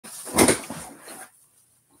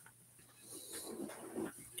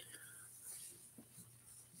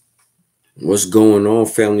What's going on,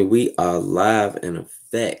 family? We are live in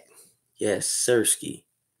effect. Yes, Sirski.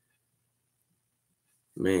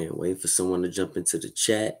 Man, wait for someone to jump into the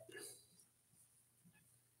chat.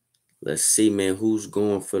 Let's see, man, who's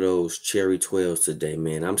going for those cherry 12s today,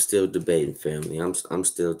 man. I'm still debating, family. I'm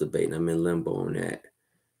still debating. I'm in limbo on that.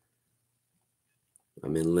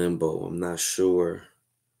 I'm in limbo. I'm not sure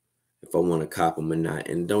if I want to cop them or not.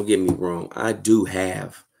 And don't get me wrong, I do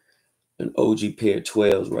have an OG pair of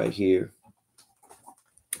 12s right here.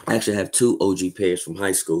 I actually have two OG pairs from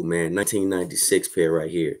high school, man. 1996 pair right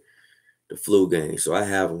here. The flu game. So I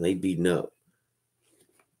have them. They beating up.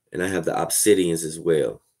 And I have the Obsidians as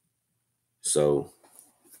well. So,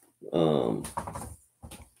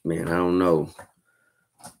 man, I don't know.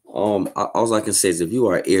 All I can say is if you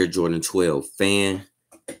are an Air Jordan 12 fan,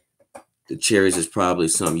 the cherries is probably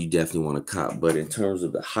something you definitely want to cop. But in terms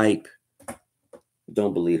of the hype,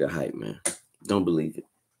 don't believe the hype, man. Don't believe it.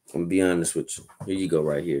 I'm gonna be honest with you. Here you go,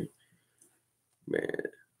 right here, man.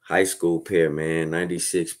 High school pair, man.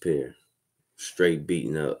 96 pair, straight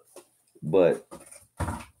beating up. But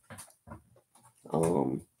I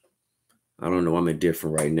don't know. I'm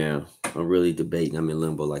indifferent right now. I'm really debating. I'm in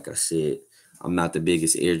limbo, like I said. I'm not the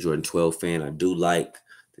biggest Air Jordan 12 fan. I do like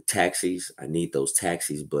the taxis. I need those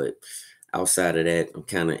taxis, but outside of that, I'm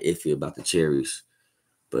kind of iffy about the cherries.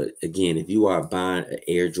 But again, if you are buying an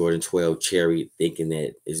Air Jordan 12 cherry thinking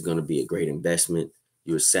that it's going to be a great investment,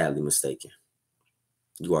 you're sadly mistaken.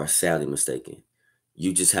 You are sadly mistaken.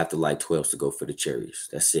 You just have to like 12s to go for the cherries.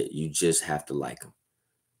 That's it. You just have to like them.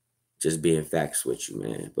 Just being facts with you,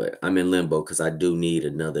 man. But I'm in limbo because I do need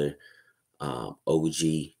another OG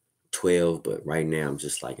 12, but right now I'm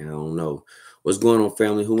just like, I don't know. What's going on,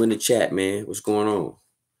 family? Who in the chat, man? What's going on?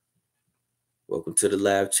 Welcome to the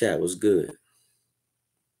live chat. What's good?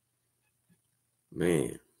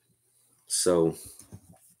 Man. So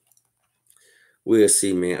we'll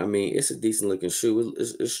see, man. I mean, it's a decent looking shoe.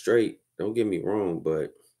 It's straight. Don't get me wrong,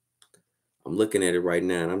 but I'm looking at it right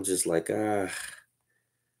now and I'm just like, do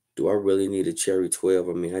I really need a cherry 12?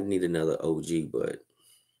 I mean, I need another OG, but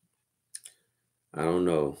I don't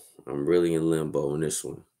know. I'm really in limbo on this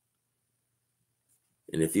one.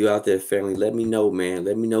 And if you out there, family, let me know, man.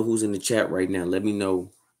 Let me know who's in the chat right now. Let me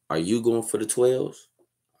know, are you going for the 12s?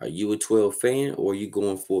 Are you a 12 fan or are you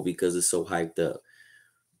going for it because it's so hyped up?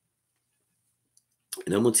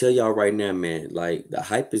 And I'm going to tell y'all right now, man, like the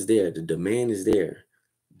hype is there. The demand is there.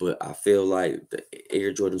 But I feel like the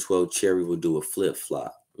Air Jordan 12 Cherry will do a flip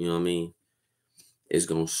flop. You know what I mean? It's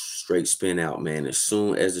going to straight spin out, man. As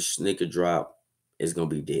soon as the sneaker drop, it's going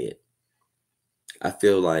to be dead. I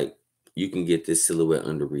feel like you can get this silhouette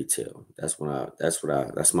under retail. That's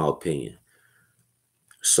my opinion.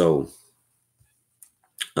 So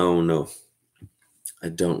I don't know. I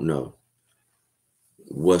don't know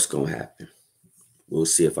what's gonna happen. We'll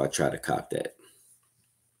see if I try to cop that.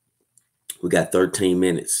 We got 13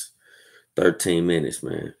 minutes. 13 minutes,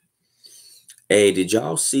 man. Hey, did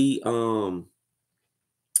y'all see my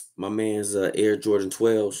man's Air Jordan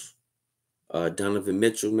 12s? Donovan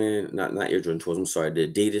Mitchell, man. Not Air Jordan 12s, I'm sorry, the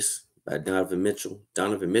Adidas by Donovan Mitchell.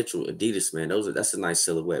 Donovan Mitchell, Adidas, man. That's a nice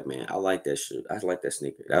silhouette, man. I like that shit. I like that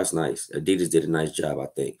sneaker. That was nice. Adidas did a nice job, I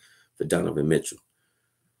think, for Donovan Mitchell.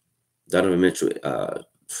 Donovan Mitchell,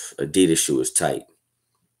 Adidas shoe is tight.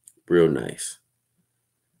 Real nice.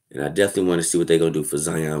 And I definitely want to see what they're going to do for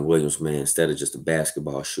Zion Williams, man. Instead of just a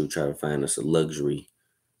basketball shoe, try to find us a luxury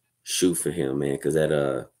shoe for him, man. Because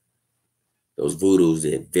those Voodoos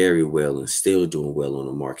did very well and still doing well on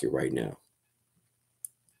the market right now.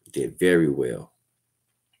 Did very well.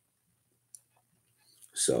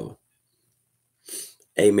 So,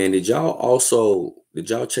 hey, man, did y'all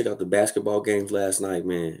check out the basketball games last night,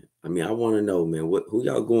 man? I mean, I want to know, man, who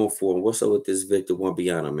y'all going for and what's up with this Victor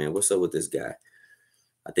Wembanyama, man? What's up with this guy?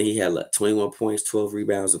 I think he had like 21 points, 12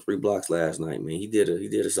 rebounds, and 3 blocks last night, man. He did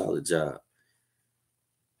a solid job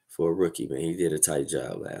for a rookie, man. He did a tight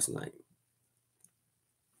job last night.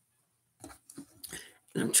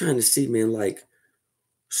 And I'm trying to see, man, like,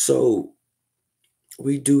 so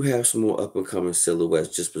we do have some more up and coming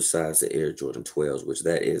silhouettes just besides the Air Jordan 12s, which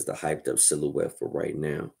that is the hyped up silhouette for right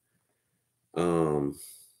now.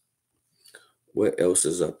 What else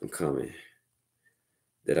is up and coming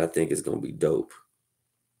that I think is gonna be dope?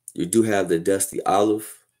 You do have the Dusty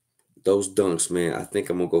Olive. Those dunks, man. I think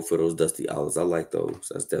I'm gonna go for those Dusty Olives. I like those.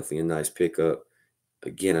 That's definitely a nice pickup.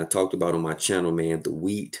 Again, I talked about on my channel, man, the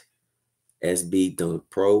Wheat SB Dunk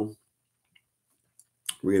Pro.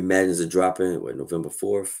 Reimagines are dropping November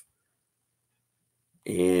 4th.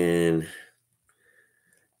 And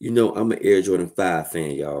you know, I'm an Air Jordan 5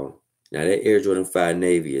 fan, y'all. Now that Air Jordan 5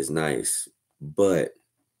 Navy is nice, but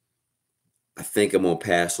I think I'm gonna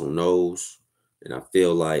pass on those, and I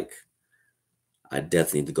feel like I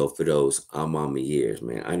definitely need to go for those Mama years,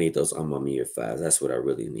 man. I need those Mama year 5s. That's what I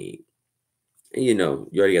really need. And you know,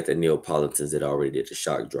 you already got the Neapolitans that already did the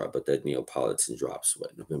shock drop, but that Neapolitan drops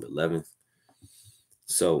what, November 11th.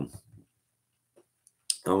 So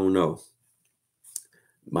I don't know.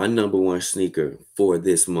 My number one sneaker for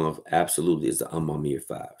this month absolutely is the Mama year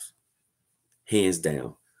 5s. Hands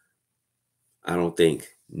down. I don't think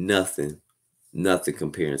nothing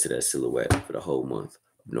comparing to that silhouette for the whole month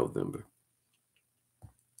of November.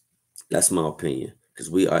 That's my opinion. Because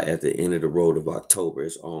we are at the end of the road of October.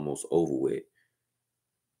 It's almost over with.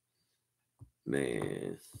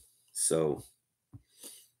 Man. So,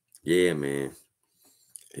 yeah, man.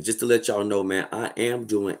 And just to let y'all know, man, I am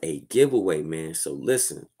doing a giveaway, man. So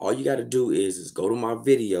listen, all you got to do is go to my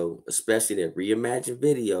video, especially that reimagined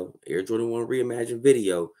video, Air Jordan 1 reimagined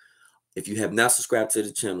video. If you have not subscribed to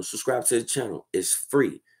the channel, subscribe to the channel. It's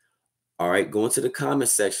free. All right, go into the comment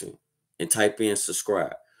section and type in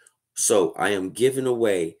subscribe. So I am giving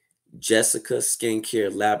away Jessica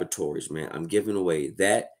Skincare Laboratories, man. I'm giving away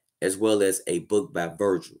that as well as a book by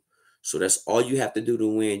Virgil. So that's all you have to do to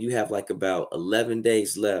win. You have like about 11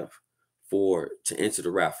 days left to enter the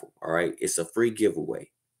raffle. All right, it's a free giveaway.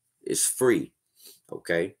 It's free.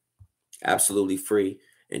 Okay, absolutely free.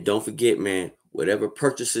 And don't forget, man, whatever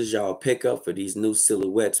purchases y'all pick up for these new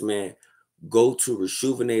silhouettes, man, go to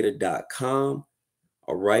resjuvenator.com.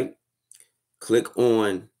 All right, click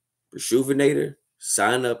on Rejuvenator,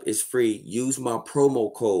 sign up, it's free. Use my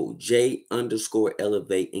promo code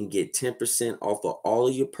J_Elevate and get 10% off of all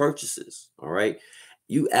of your purchases. All right.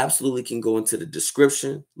 You absolutely can go into the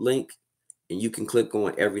description link and you can click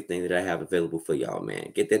on everything that I have available for y'all,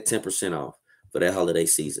 man. Get that 10% off for that holiday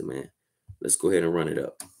season, man. Let's go ahead and run it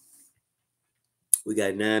up. We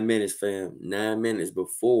got 9 minutes, fam. 9 minutes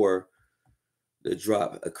before the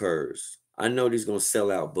drop occurs. I know these gonna sell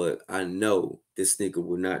out, but I know this sneaker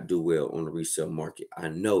will not do well on the resale market. I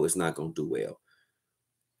know it's not gonna do well.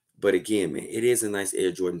 But again, man, it is a nice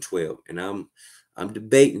Air Jordan 12, and I'm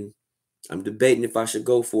debating. I'm debating if I should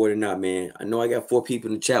go for it or not, man. I know I got 4 people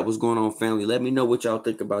in the chat. What's going on, family? Let me know what y'all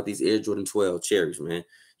think about these Air Jordan 12 cherries, man.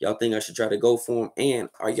 Y'all think I should try to go for them? And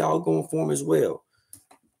are y'all going for them as well?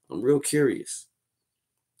 I'm real curious.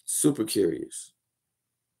 Super curious.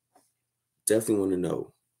 Definitely want to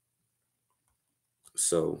know.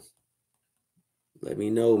 So let me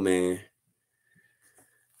know, man.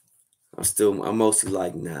 I'm mostly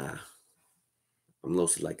like, nah. I'm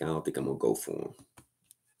mostly like, I don't think I'm gonna go for them.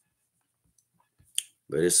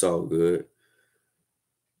 But it's all good.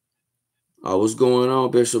 Oh, what's going on,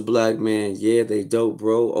 Bishop Black, man? Yeah, they dope,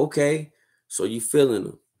 bro. Okay. So you feeling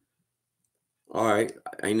them. All right.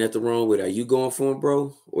 Ain't nothing wrong with it. Are you going for them,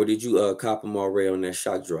 bro? Or did you cop them already on that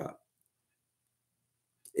shock drop?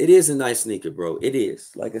 It is a nice sneaker, bro. It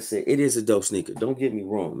is. Like I said, it is a dope sneaker. Don't get me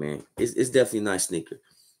wrong, man. It's definitely a nice sneaker.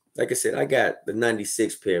 Like I said, I got the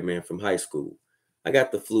 96 pair, man, from high school. I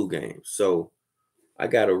got the flu game. So I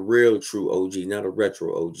got a real true OG, not a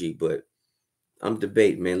retro OG, but I'm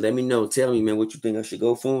debating, man. Let me know. Tell me, man, what you think I should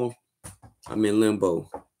go for. I'm in limbo.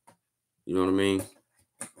 You know what I mean?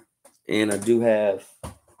 And I do have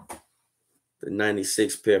the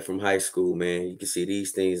 96 pair from high school, man. You can see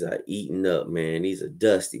these things are eating up, man. These are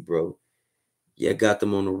dusty, bro. Yeah, I got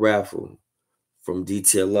them on the raffle from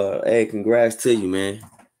DTLR. Hey, congrats to you, man.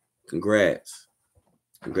 Congrats.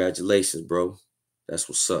 Congratulations, bro. That's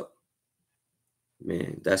what's up.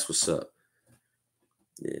 Man, that's what's up.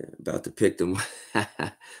 Yeah, about to pick them.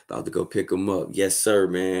 About to go pick them up. Yes, sir,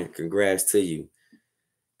 man. Congrats to you.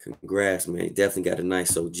 Congrats, man. Definitely got a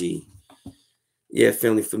nice OG. Yeah,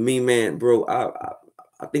 family. For me, man, bro,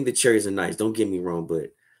 I think the cherries are nice. Don't get me wrong,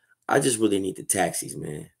 but I just really need the taxis,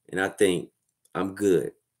 man. And I think I'm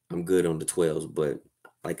good. I'm good on the 12s, but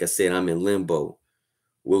like I said, I'm in limbo.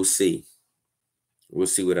 We'll see. We'll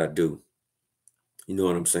see what I do. You know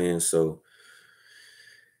what I'm saying? So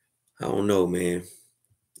I don't know, man.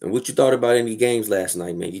 And what you thought about any games last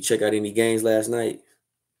night, man? You check out any games last night?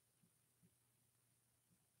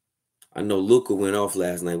 I know Luka went off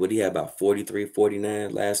last night. What he had about 43, 49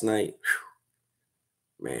 last night?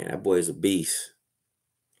 Whew. Man, that boy is a beast.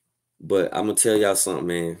 But I'm gonna tell y'all something,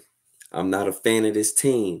 man. I'm not a fan of this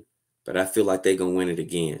team, but I feel like they're gonna win it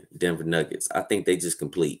again. Denver Nuggets. I think they just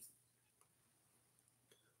complete.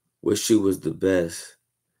 What shoe was the best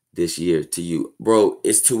this year to you? Bro,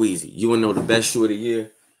 it's too easy. You wanna know the best shoe of the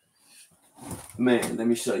year? Man, let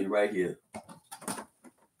me show you right here.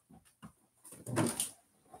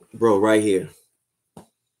 Bro, right here.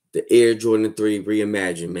 The Air Jordan 3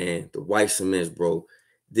 Reimagined, man. The white cements, bro.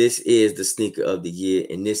 This is the sneaker of the year,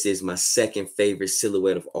 and this is my second favorite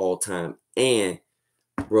silhouette of all time. And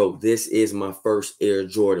bro, this is my first Air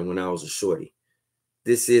Jordan when I was a shorty.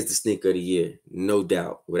 This is the sneaker of the year, no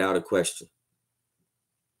doubt, without a question.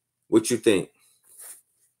 What you think?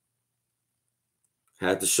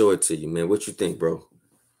 Had to show it to you, man. What you think, bro?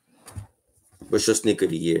 What's your sneaker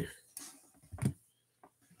of the year?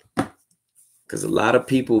 Because a lot of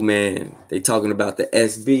people, man, they talking about the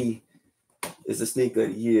SB is the sneaker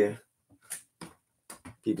of the year.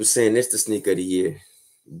 People saying it's the sneaker of the year,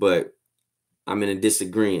 but I'm in a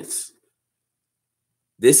disagreement.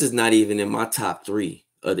 This is not even in my top 3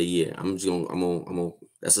 of the year. I'm on.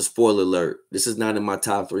 That's a spoiler alert. This is not in my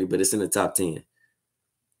top 3, but it's in the top 10. You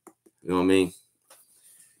know what I mean?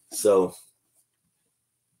 So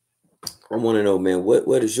I want to know, man,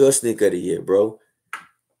 what is your sneaker of the year, bro?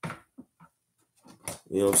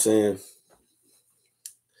 You know what I'm saying?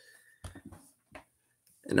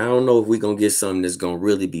 And I don't know if we're going to get something that's going to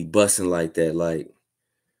really be busting like that. Like,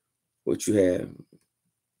 what you have?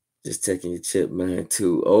 Just taking your chip, man,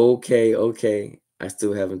 too. Okay. I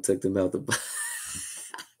still haven't took them out the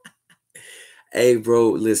box. Hey,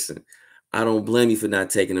 bro, listen. I don't blame you for not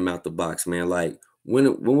taking them out the box, man. Like,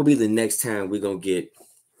 when will be the next time we're going to get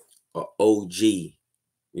an OG? You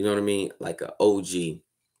know what I mean? Like an OG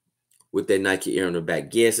with that Nike Air on the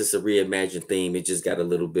back. Yes, it's a reimagined theme. It just got a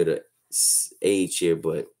little bit of age here,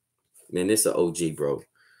 but man, it's an OG, bro.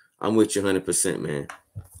 I'm with you 100%, man.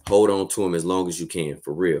 Hold on to him as long as you can,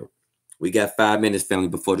 for real. We got 5 minutes, family,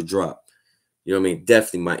 before the drop. You know what I mean?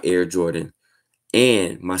 Definitely my Air Jordan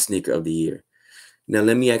and my sneaker of the year. Now,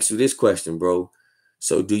 let me ask you this question, bro.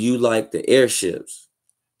 So, do you like the airships?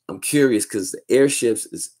 I'm curious because the airships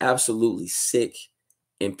is absolutely sick,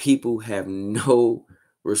 and people have no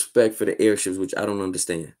respect for the airships, which I don't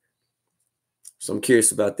understand. So I'm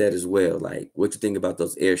curious about that as well. Like, what you think about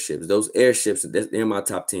those airships? Those airships, they're in my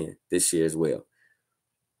top 10 this year as well.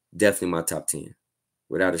 Definitely my top 10,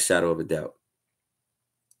 without a shadow of a doubt.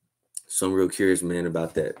 So I'm real curious, man,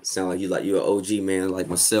 about that. Sound like you're an OG, man, like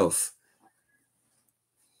myself.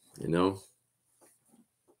 You know?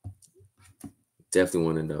 Definitely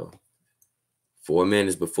want to know. 4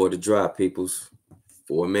 minutes before the drop, peoples.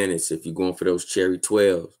 4 minutes if you're going for those cherry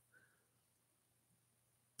 12s.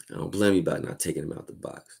 I don't blame you about not taking them out the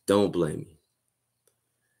box. Don't blame me.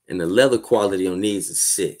 And the leather quality on these is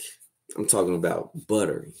sick. I'm talking about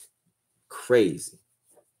buttery. Crazy.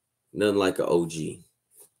 Nothing like an OG.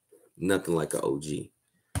 Nothing like an OG.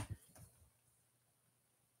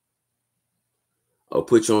 I'll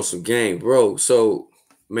put you on some game, bro. So,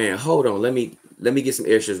 man, hold on. Let me get some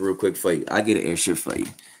airships real quick for you. I get an airship for you.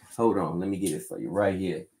 Hold on. Let me get it for you right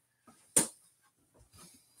here.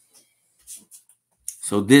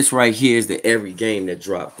 So this right here is the every game that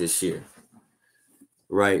dropped this year.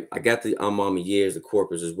 Right? I got the Mama Years, the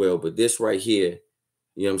corpus as well. But this right here,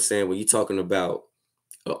 you know what I'm saying? When you're talking about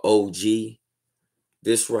an OG,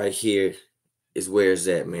 this right here is where it's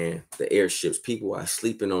at, man. The airships. People are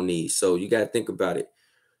sleeping on these. So you got to think about it.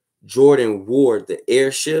 Jordan wore the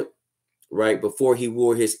airship right before he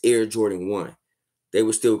wore his Air Jordan 1. They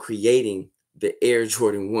were still creating the Air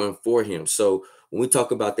Jordan 1 for him. So when we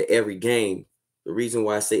talk about the every game, the reason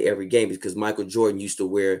why I say every game is because Michael Jordan used to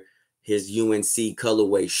wear his UNC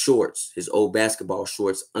colorway shorts, his old basketball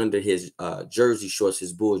shorts under his jersey shorts,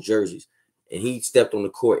 his Bulls jerseys. And he stepped on the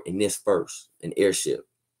court in this first, an airship.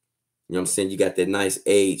 You know what I'm saying? You got that nice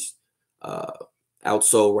aged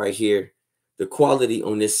outsole right here. The quality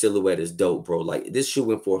on this silhouette is dope, bro. Like this shoe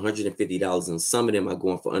went for $150, and some of them are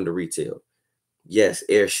going for under retail. Yes,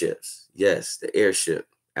 airships. Yes, the airship.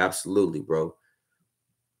 Absolutely, bro.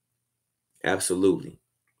 Absolutely.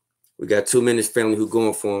 We got 2 minutes, family, who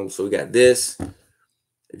going for them. So we got this.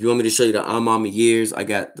 If you want me to show you the Mama Years, I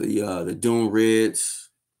got the Dune Reds,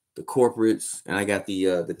 the corporates, and I got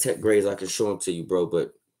the tech grades. I can show them to you, bro.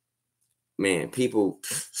 But man, people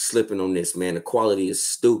slipping on this, man. The quality is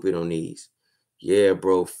stupid on these. Yeah,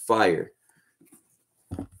 bro, fire.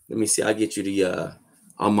 Let me see. I'll get you the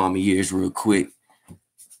Mama Years real quick.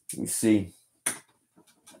 Let me see.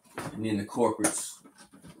 And then the corporates.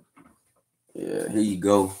 Yeah, here you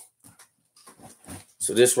go.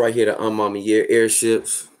 So this right here, the Mama Year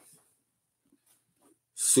airships.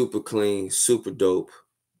 Super clean, super dope.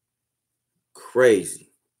 Crazy.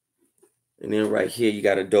 And then right here, you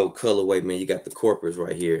got a dope colorway, man. You got the corporates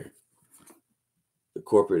right here. The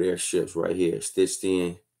corporate airships right here, stitched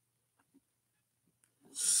in.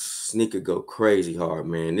 Sneaker go crazy hard,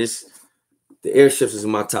 man. The airships is in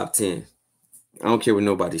my top 10. I don't care what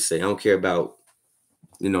nobody say. I don't care about,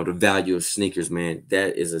 the value of sneakers, man.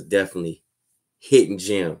 That is a definitely hidden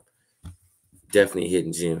gem. Definitely a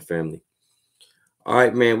hidden gem, family. All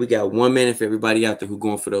right, man. We got 1 minute for everybody out there who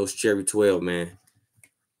going for those Cherry 12, man.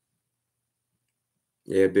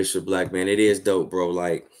 Yeah, Bishop Black, man. It is dope, bro.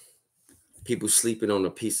 Like, people sleeping on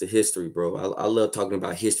a piece of history, bro. I love talking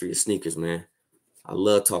about history of sneakers, man. I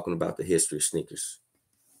love talking about the history of sneakers.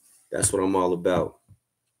 That's what I'm all about.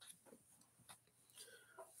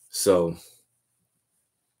 So,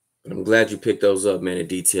 but I'm glad you picked those up, man. The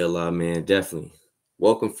detail, man. Definitely.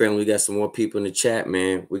 Welcome, family. We got some more people in the chat,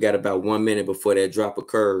 man. We got about 1 minute before that drop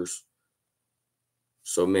occurs.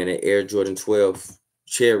 So, man, that Air Jordan 12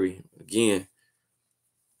 Cherry, again,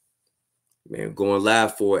 man, going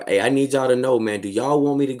live for it. Hey, I need y'all to know, man, do y'all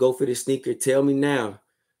want me to go for this sneaker? Tell me now.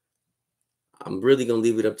 I'm really gonna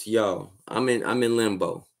leave it up to y'all. I'm in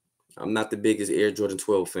limbo. I'm not the biggest Air Jordan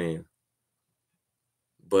 12 fan.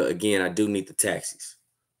 But again, I do need the taxis.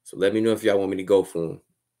 So let me know if y'all want me to go for them.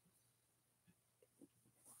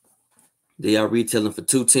 They are retailing for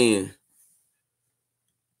 $210.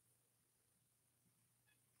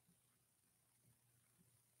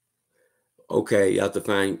 Okay, you have to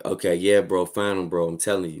find. Okay, yeah, bro, find them, bro. I'm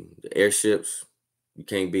telling you, the airships, you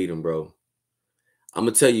can't beat them, bro. I'm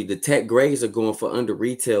gonna tell you, the tech grays are going for under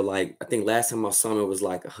retail. Like, I think last time I saw them, it was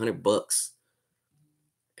like $100,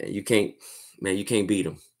 and you can't, man, you can't beat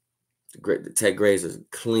them. The tech grays are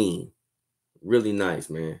clean, really nice,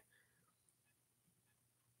 man.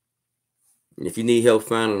 And if you need help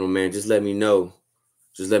finding them, man, just let me know.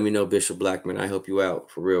 Just let me know, Bishop Blackman. I help you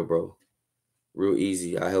out for real, bro. Real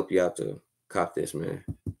easy. I help you out to cop this, man.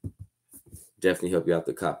 Definitely help you out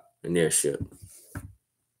to cop an airship.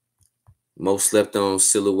 Most slept on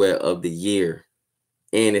silhouette of the year.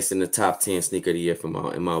 And it's in the top 10 sneaker of the year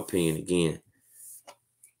in my opinion, again.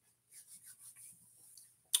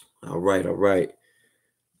 All right, all right.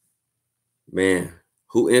 Man,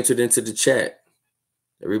 who entered into the chat?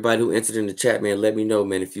 Everybody who entered in the chat, man, let me know,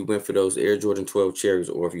 man, if you went for those Air Jordan 12 cherries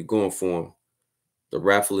or if you're going for them. The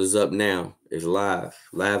raffle is up now. It's live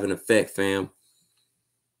in effect, fam.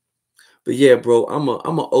 But yeah, bro, I'm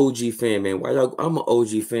a OG fan, man. I'm an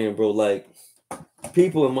OG fan, bro. Like,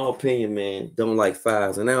 people, in my opinion, man, don't like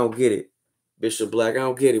fives, and I don't get it. Bishop Black, I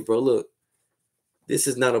don't get it, bro. Look, this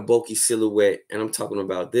is not a bulky silhouette, and I'm talking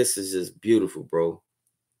about this is just beautiful, bro.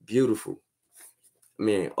 Beautiful.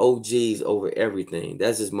 Man, OGs over everything.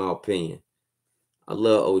 That's just my opinion. I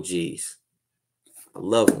love OGs. I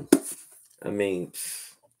love them. I mean,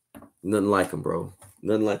 nothing like them, bro.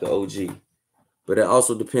 Nothing like an OG. But it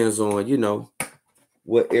also depends on,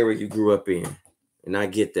 what era you grew up in. And I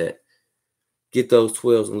get that. Get those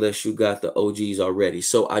 12s unless you got the OGs already.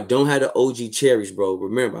 So I don't have the OG cherries, bro.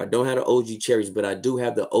 Remember, I don't have the OG cherries, but I do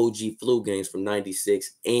have the OG flu games from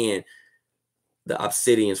 96 and the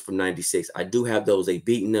Obsidians from 96. I do have those. They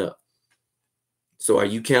beaten up. So are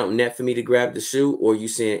you counting that for me to grab the shoe? Or are you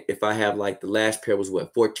saying if I have, like, the last pair was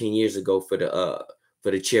 14 years ago for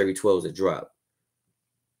the cherry 12s that dropped?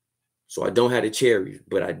 So I don't have the cherries,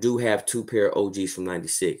 but I do have 2 pair of OGs from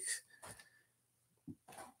 96.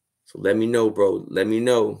 So let me know, bro. Let me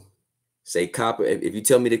know. Say copper. If you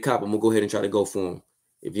tell me to cop, I'm gonna go ahead and try to go for them.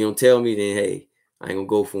 If you don't tell me, then hey, I ain't gonna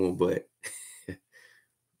go for them. But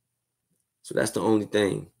so that's the only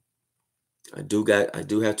thing. I do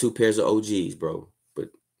have 2 pairs of OGs, bro. But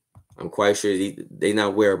I'm quite sure they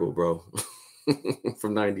not wearable, bro.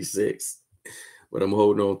 From 96. But I'm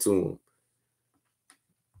holding on to them.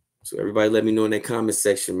 So everybody let me know in that comment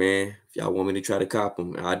section, man. If y'all want me to try to cop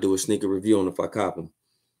them, I'll do a sneaker review on if I cop them.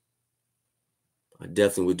 I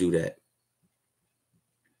definitely would do that.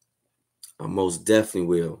 I most definitely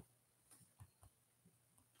will.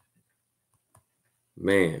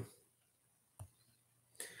 Man.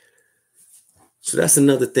 So that's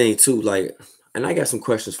another thing too. Like, and I got some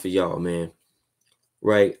questions for y'all, man.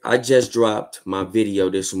 Right. I just dropped my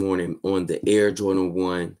video this morning on the Air Jordan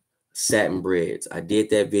 1 satin breads. I did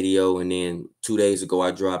that video, and then 2 days ago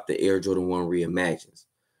I dropped the Air Jordan 1 Reimagines.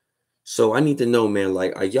 So I need to know, man,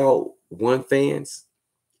 like, are y'all one fans?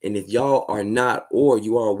 And if y'all are not, or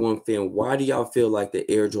you are one fan, why do y'all feel like the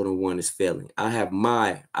Air Jordan 1 is failing? I have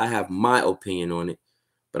my opinion on it,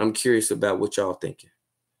 but I'm curious about what y'all thinking.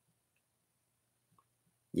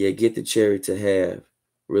 Yeah, get the cherry to have.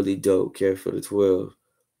 Really dope. Care for the 12.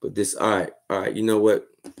 But this, all right. You know what?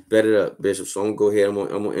 Bet it up, Bishop. So I'm gonna go ahead. I'm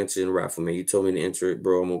gonna enter in the raffle, man. You told me to enter it,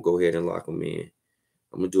 bro. I'm gonna go ahead and lock them in.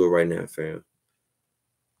 I'm gonna do it right now, fam.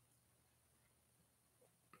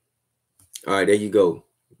 All right, there you go.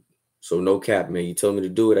 So no cap, man. You told me to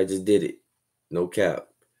do it. I just did it. No cap.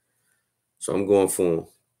 So I'm going for him.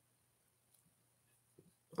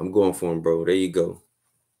 I'm going for him, bro. There you go.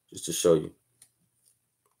 Just to show you.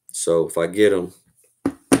 So if I get him,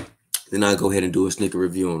 Then I'll go ahead and do a sneaker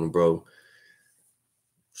review on them, bro.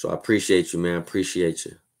 So I appreciate you, man. I appreciate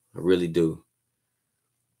you. I really do.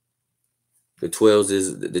 The 12s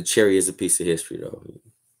is the cherry is a piece of history, though,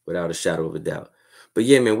 without a shadow of a doubt. But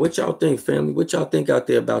yeah, man, what y'all think, family? What y'all think out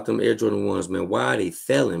there about them Air Jordan 1s, man? Why are they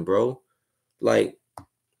failing, bro? Like,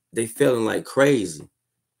 they failing like crazy.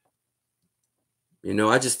 You know,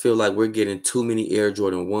 I just feel like we're getting too many Air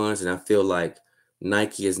Jordan 1s, and I feel like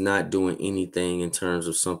Nike is not doing anything in terms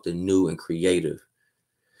of something new and creative.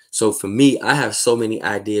 So for me, I have so many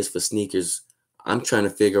ideas for sneakers. I'm trying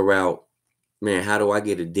to figure out, man, how do I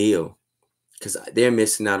get a deal? Because they're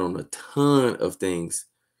missing out on a ton of things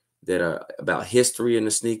that are about history in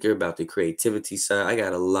the sneaker, about the creativity side. I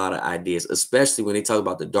got a lot of ideas, especially when they talk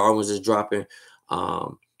about the Darwins is dropping,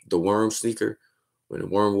 the Worm sneaker. When the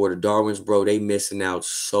Worm wore the Darwins, bro, they missing out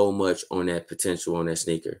so much on that potential on that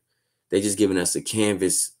sneaker. They just giving us a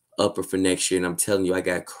canvas upper for next year, and I'm telling you, I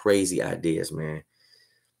got crazy ideas, man.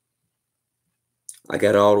 I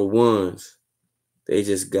got all the ones. They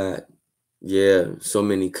just got, yeah, so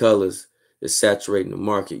many colors. It's saturating the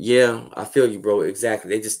market. Yeah, I feel you, bro.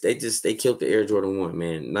 Exactly. They killed the Air Jordan 1,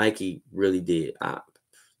 man. Nike really did.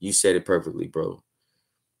 You said it perfectly, bro.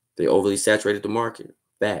 They overly saturated the market.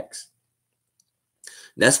 Facts.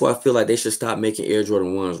 That's why I feel like they should stop making Air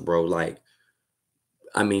Jordan 1s, bro. Like,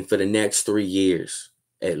 I mean, for the next 3 years,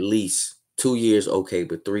 at least 2 years, okay,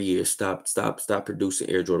 but 3 years, stop producing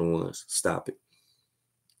Air Jordan 1s. Stop it.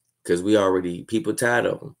 Because people tired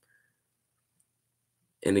of them.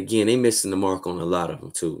 And again, they missing the mark on a lot of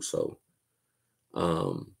them too. So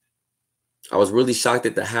um I was really shocked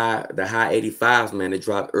at the high 85s, man. It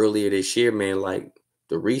dropped earlier this year, man. Like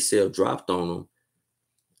the resale dropped on them.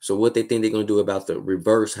 So what they think they're gonna do about the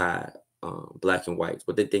reverse high black and whites?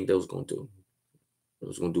 What they think they was gonna do? It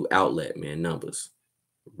was gonna do outlet, man, numbers,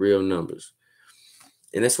 real numbers.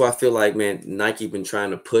 And that's why I feel like, man, Nike been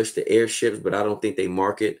trying to push the airships, but I don't think they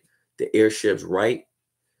market the airships right.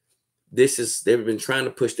 They've been trying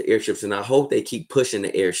to push the airships, and I hope they keep pushing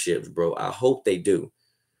the airships, bro. I hope they do.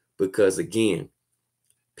 Because again,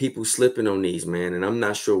 people slipping on these, man, and I'm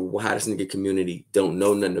not sure why this nigga community don't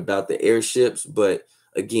know nothing about the airships. But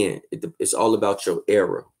again, it's all about your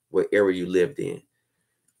era, what era you lived in.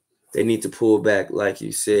 They need to pull back, like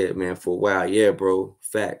you said, man, for a while. Yeah, bro,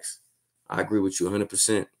 facts. I agree with you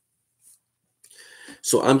 100%.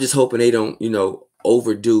 So I'm just hoping they don't,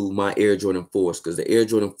 overdo my Air Jordan 4s, because the Air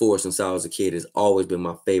Jordan 4 since I was a kid has always been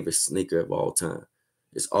my favorite sneaker of all time.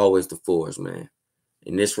 It's always the 4s, man.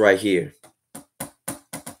 And this right here,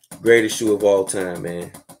 greatest shoe of all time,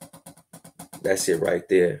 man. That's it right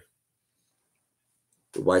there.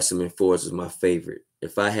 The white cement 4s is my favorite.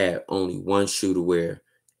 If I had only one shoe to wear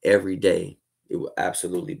every day, it would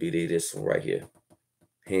absolutely be this one right here.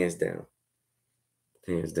 Hands down.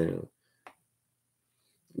 Hands down.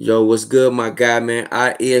 Yo, what's good, my guy, man?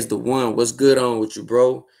 I is the one. What's good on with you,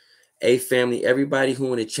 bro? Hey, family, everybody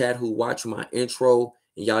who in the chat who watch my intro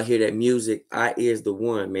and y'all hear that music, I is the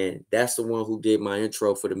one, man. That's the one who did my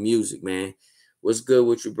intro for the music, man. What's good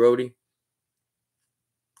with you, Brody?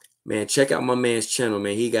 Man, check out my man's channel,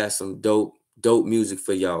 man. He got some dope music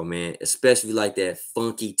for y'all, man. Especially like that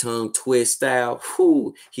funky tongue twist style.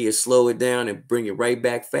 Whoo, he'll slow it down and bring it right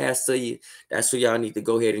back fast to you. That's what y'all need to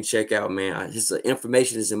go ahead and check out, man. His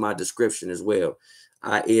information is in my description as well.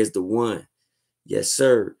 I is the one. Yes,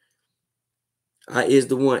 sir. I is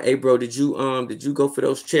the one. Hey, bro, did you go for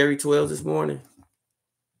those cherry 12s this morning?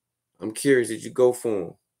 I'm curious. Did you go for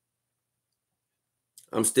them?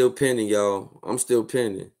 I'm still pending, y'all. I'm still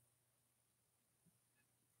pending.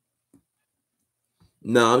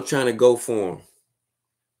 No, I'm trying to go for them.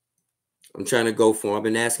 I'm trying to go for them. I've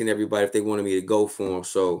been asking everybody if they wanted me to go for them.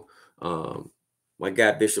 So, my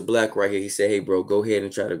guy Bishop Black right here, he said, "Hey, bro, go ahead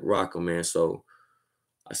and try to rock them, man." So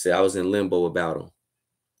I said I was in limbo about them.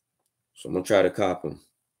 So I'm gonna try to cop them.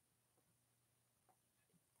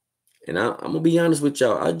 And I'm gonna be honest with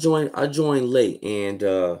y'all. I joined late, and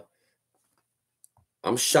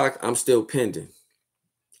I'm shocked. I'm still pending.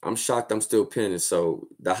 I'm shocked. I'm still pending. So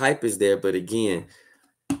the hype is there, but again,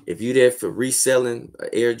 if you're there for reselling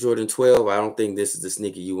Air Jordan 12, I don't think this is the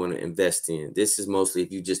sneaker you want to invest in. This is mostly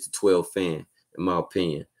if you're just a 12 fan, in my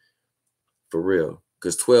opinion, for real.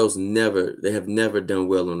 Because 12s they have never done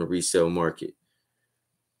well on the resale market.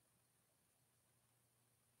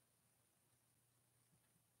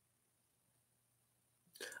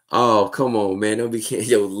 Oh, come on, man. Don't be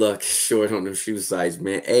your luck is short on the shoe size,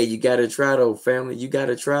 man. Hey, you gotta try though, family. You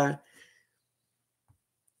gotta try.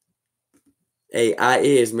 Hey,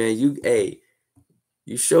 man.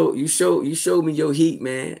 You showed me your heat,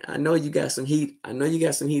 man. I know you got some heat. I know you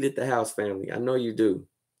got some heat at the house, family. I know you do.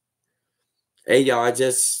 Hey, y'all,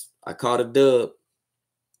 I caught a dub.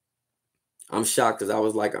 I'm shocked because I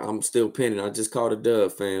was like, I'm still pinning. I just caught a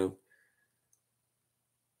dub, fam.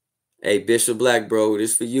 Hey, Bishop Black, bro,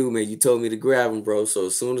 this for you, man. You told me to grab them, bro. So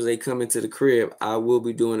as soon as they come into the crib, I will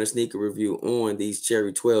be doing a sneaker review on these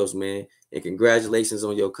Cherry 12s, man. And congratulations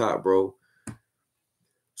on your cop, bro.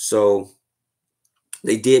 So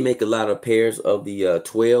they did make a lot of pairs of the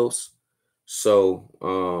 12s. So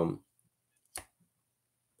I'm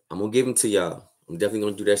gonna give them to y'all. I'm definitely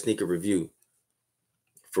gonna do that sneaker review.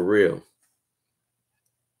 For real.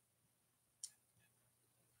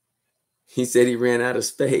 He said he ran out of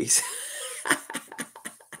space.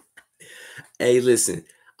 Hey, listen,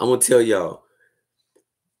 I'm gonna tell y'all.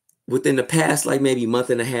 Within the past, like maybe month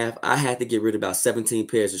and a half, I had to get rid of about 17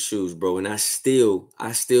 pairs of shoes, bro. And I still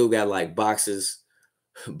got like boxes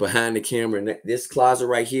behind the camera. And this closet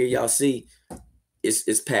right here, y'all see,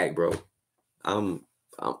 it's packed, bro. I'm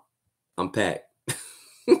I'm I'm packed.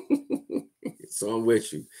 So I'm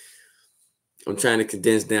with you. I'm trying to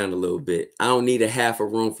condense down a little bit. I don't need a half a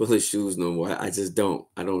room full of shoes no more. I just don't.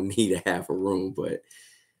 I don't need a half a room, but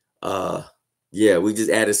uh yeah, we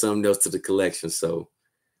just added something else to the collection. So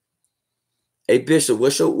hey Bishop,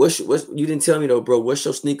 what's you didn't tell me though, bro. What's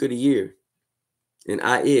your sneaker of the year? And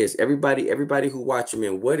I is everybody who watching,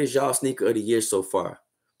 man, what is y'all sneaker of the year so far?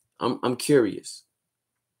 I'm curious.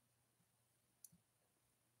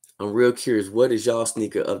 I'm real curious. What is y'all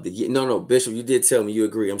sneaker of the year? No, Bishop, you did tell me you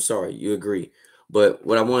agree. I'm sorry, you agree. But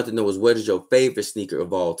what I wanted to know is what is your favorite sneaker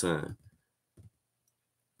of all time?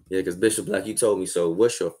 Yeah, because Bishop Black, you told me so.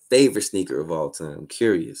 What's your favorite sneaker of all time? I'm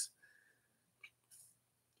curious.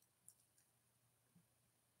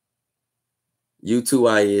 You too,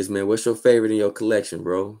 I is, man. What's your favorite in your collection,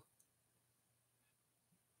 bro?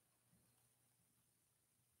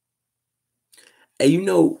 And you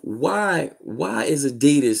know why? Why is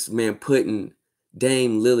Adidas, man, putting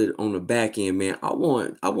Dame Lillard on the back end, man? I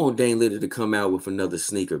want Dame Lillard to come out with another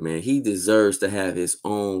sneaker, man. He deserves to have his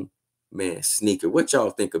own man sneaker. What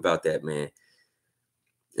y'all think about that, man?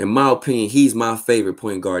 In my opinion, he's my favorite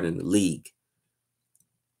point guard in the league.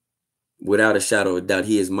 Without a shadow of a doubt,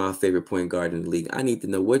 he is my favorite point guard in the league. I need to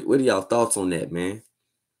know what are y'all thoughts on that, man?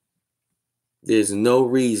 There's no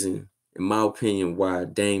reason, in my opinion, why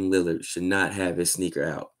Dame Lillard should not have his sneaker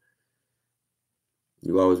out.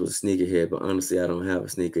 You always was a sneakerhead, but honestly, I don't have a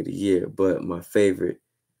sneaker of the year. But my favorite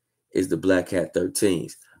is the Black Hat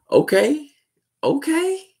 13s. Okay,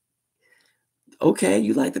 okay, okay.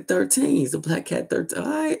 You like the 13s, the Black Hat 13. All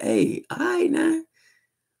right, hey, all right now.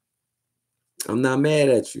 I'm not mad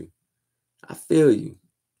at you. I feel you.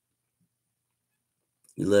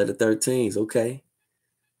 You love the 13s, okay?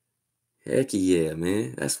 Heck yeah,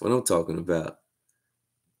 man. That's what I'm talking about.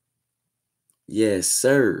 Yes,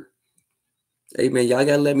 sir. Hey, man, y'all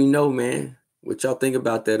gotta let me know, man. What y'all think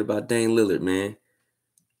about that, about Dame Lillard, man?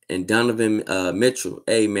 And Donovan Mitchell.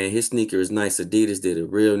 Hey, man, his sneaker is nice. Adidas did a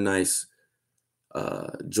real nice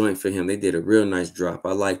joint for him. They did a real nice drop.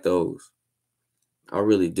 I like those. I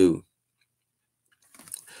really do.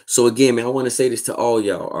 So again, man, I want to say this to all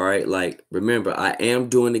y'all. All right, like remember, I am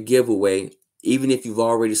doing a giveaway. Even if you've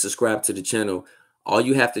already subscribed to the channel, all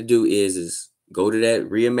you have to do is go to that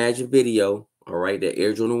Reimagine video. All right, that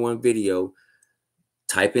Air Jordan 1 video.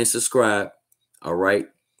 Type in subscribe. All right,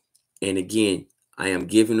 and again, I am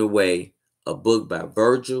giving away a book by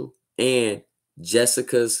Virgil and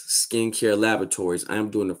Jessica's Skincare Laboratories. I am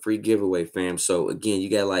doing a free giveaway, fam. So again, you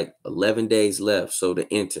got like 11 days left so to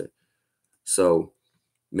enter. So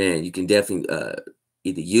man, you can definitely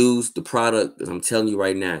either use the product, as I'm telling you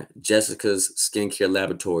right now, Jessica's Skincare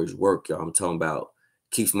Laboratories work, y'all. I'm talking about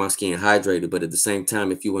keeps my skin hydrated, but at the same time,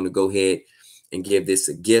 if you want to go ahead and give this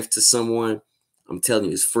a gift to someone, I'm telling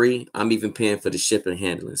you, it's free. I'm even paying for the shipping and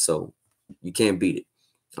handling, so you can't beat it.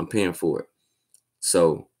 I'm paying for it.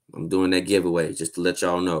 So I'm doing that giveaway just to let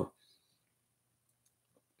y'all know.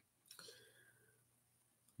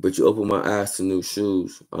 But you open my eyes to new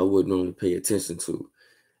shoes I wouldn't normally pay attention to.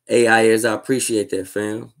 AIS, I appreciate that,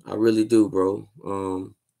 fam. I really do, bro.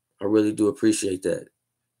 I really do appreciate that.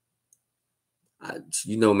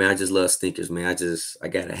 Man, I just love sneakers, man. I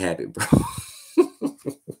gotta have it, bro.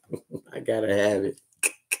 I gotta have it.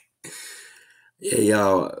 Yeah,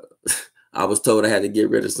 y'all. I was told I had to get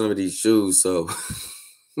rid of some of these shoes, so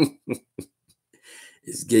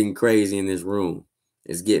it's getting crazy in this room.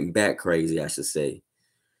 It's getting back crazy, I should say.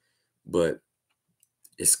 But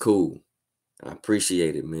it's cool. I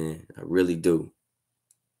appreciate it, man. I really do.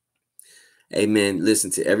 Hey man,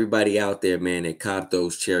 listen to everybody out there, man, that caught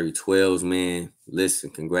those Cherry 12s, man.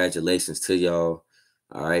 Listen, congratulations to y'all.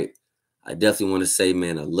 All right. I definitely want to say,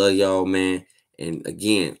 man, I love y'all, man. And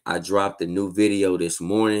again, I dropped a new video this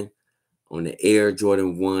morning on the Air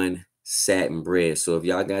Jordan 1 satin bread. So if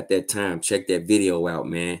y'all got that time, check that video out,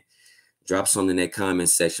 man. Drop something in that comment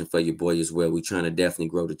section for your boy as well. We trying to definitely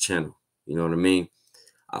grow the channel. You know what I mean?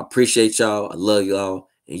 I appreciate y'all. I love y'all.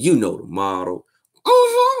 And you know the model.